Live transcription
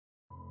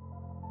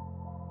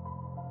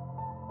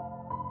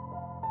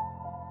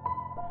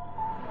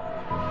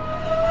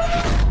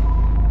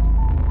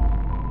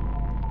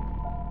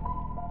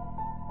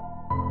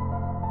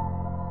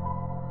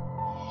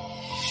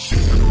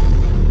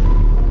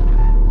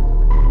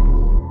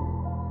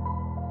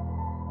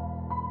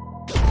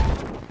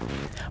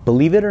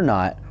Believe it or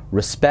not,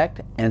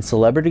 respect and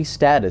celebrity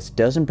status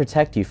doesn't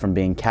protect you from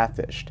being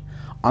catfished.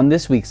 On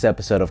this week's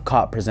episode of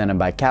Caught presented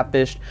by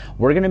Catfished,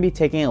 we're going to be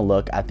taking a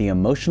look at the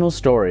emotional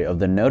story of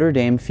the Notre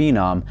Dame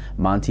phenom,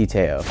 Manti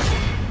Te'o.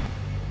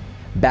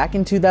 Back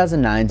in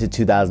 2009 to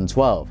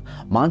 2012,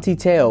 Manti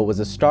Te'o was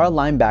a star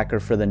linebacker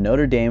for the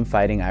Notre Dame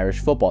Fighting Irish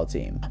football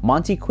team.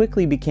 Manti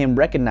quickly became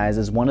recognized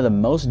as one of the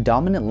most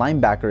dominant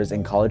linebackers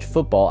in college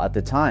football at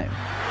the time.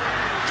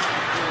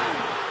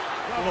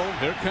 Oh,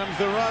 here comes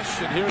the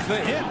rush, and here's the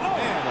hit.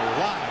 Man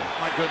alive,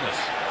 my goodness,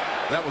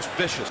 that was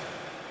vicious.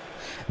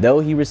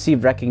 Though he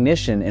received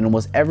recognition and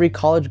was every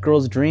college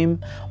girl's dream,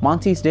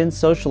 Manti didn't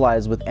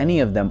socialize with any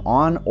of them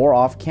on or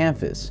off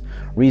campus.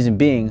 Reason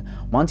being,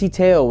 Manti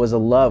Te'o was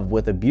in love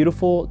with a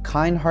beautiful,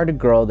 kind-hearted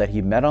girl that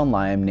he met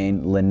online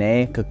named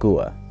Lene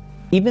Kakua.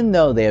 Even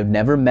though they have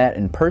never met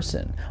in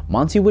person,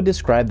 Manti would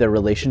describe their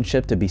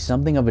relationship to be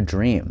something of a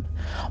dream.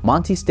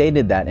 Manti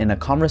stated that in a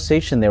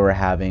conversation they were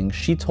having,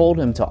 she told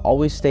him to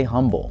always stay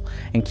humble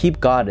and keep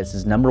God as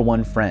his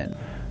 #1 friend.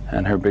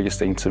 And her biggest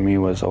thing to me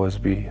was always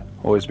be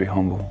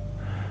humble.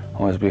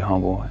 Always be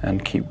humble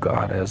and keep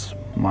God as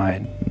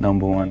my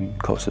 #1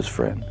 closest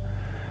friend.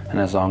 And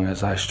as long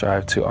as I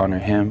strive to honor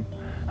him,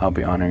 I'll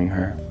be honoring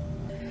her.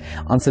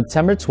 On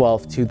September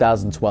 12,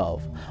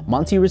 2012,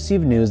 Manti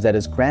received news that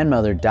his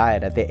grandmother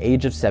died at the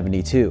age of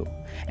 72.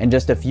 And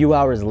just a few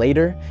hours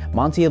later,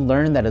 Manti had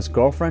learned that his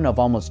girlfriend of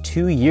almost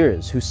 2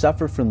 years, who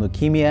suffered from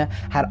leukemia,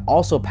 had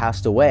also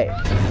passed away.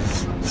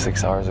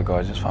 6 hours ago,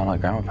 I just found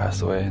out grandma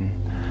passed away, and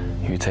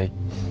you take,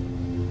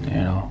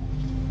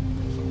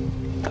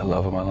 the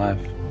love of my life.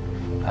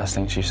 Last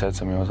thing she said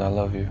to me was, "I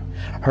love you."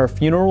 Her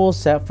funeral was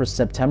set for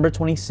September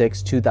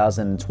 26,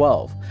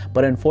 2012,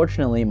 but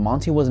unfortunately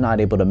Manti was not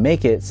able to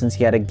make it since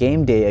he had a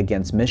game day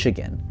against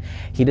Michigan.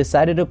 He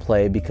decided to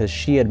play because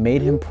she had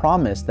made him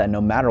promise that no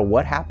matter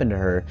what happened to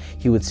her,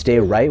 he would stay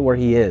right where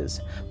he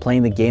is,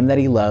 playing the game that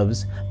he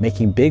loves,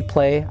 making big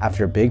play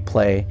after big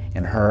play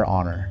in her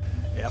honor.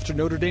 After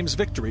Notre Dame's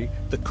victory,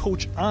 the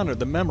coach honored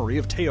the memory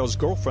of Te'o's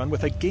girlfriend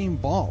with a game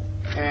ball.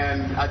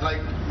 And I'd like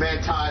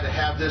Manti to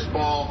have this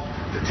ball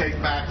to take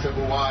back to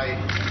Hawaii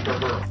for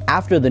her.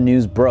 After the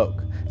news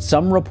broke,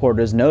 some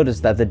reporters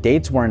noticed that the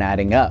dates weren't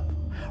adding up.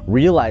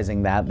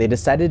 Realizing that, they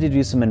decided to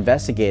do some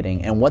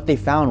investigating, and what they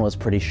found was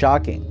pretty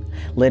shocking.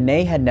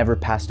 Lene had never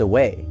passed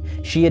away.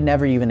 She had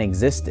never even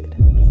existed.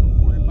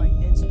 Reported by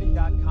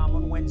Deadspin.com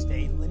on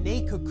Wednesday,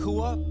 Lene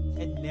Kakua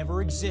had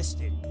never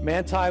existed.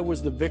 Manti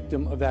was the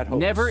victim of that hoax.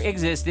 Never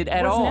existed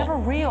at all. Was never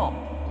real.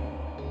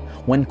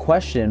 When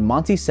questioned,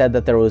 Manti said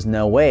that there was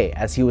no way,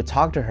 as he would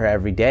talk to her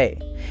every day.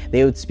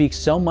 They would speak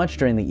so much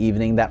during the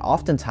evening that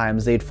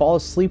oftentimes they'd fall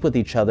asleep with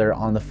each other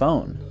on the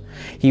phone.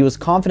 He was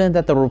confident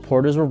that the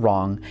reporters were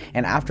wrong,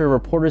 and after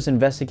reporters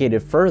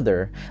investigated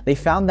further, they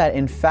found that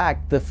in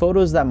fact the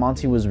photos that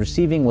Manti was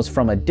receiving was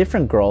from a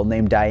different girl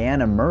named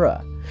Diana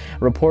Murrah.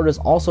 Reporters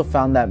also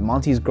found that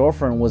Manti's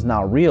girlfriend was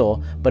not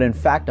real, but in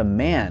fact a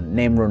man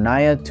named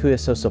Ronaya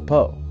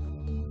Tuisosopo.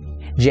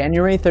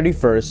 January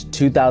 31st,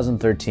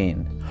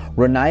 2013.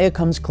 Ronaya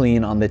comes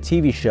clean on the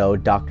TV show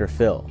Dr.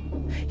 Phil.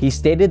 He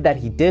stated that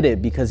he did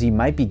it because he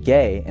might be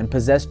gay and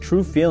possessed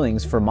true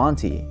feelings for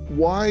Manti.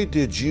 Why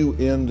did you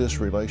end this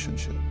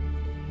relationship?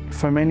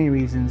 For many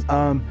reasons.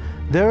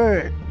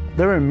 There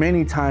were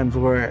many times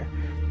where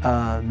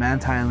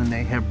Manti and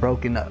Lene had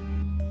broken up.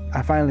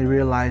 I finally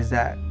realized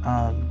that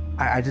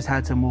I just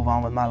had to move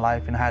on with my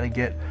life and how to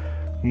get,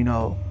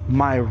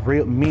 my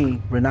real me,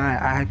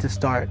 Ronaya. I had to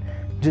start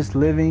just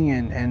living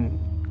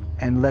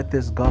and let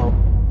this go.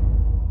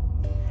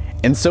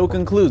 And so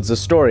concludes the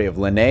story of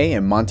Lene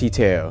and Manti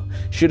Te'o.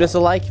 Shoot us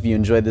a like if you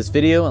enjoyed this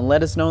video and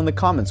let us know in the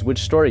comments which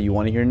story you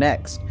want to hear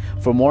next.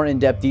 For more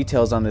in-depth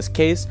details on this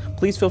case,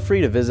 please feel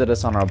free to visit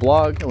us on our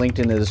blog, linked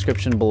in the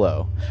description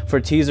below. For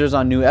teasers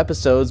on new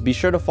episodes, be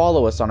sure to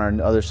follow us on our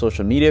other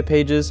social media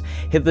pages,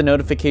 hit the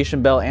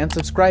notification bell and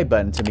subscribe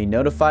button to be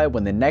notified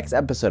when the next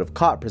episode of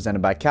Caught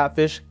presented by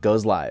Catfish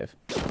goes live.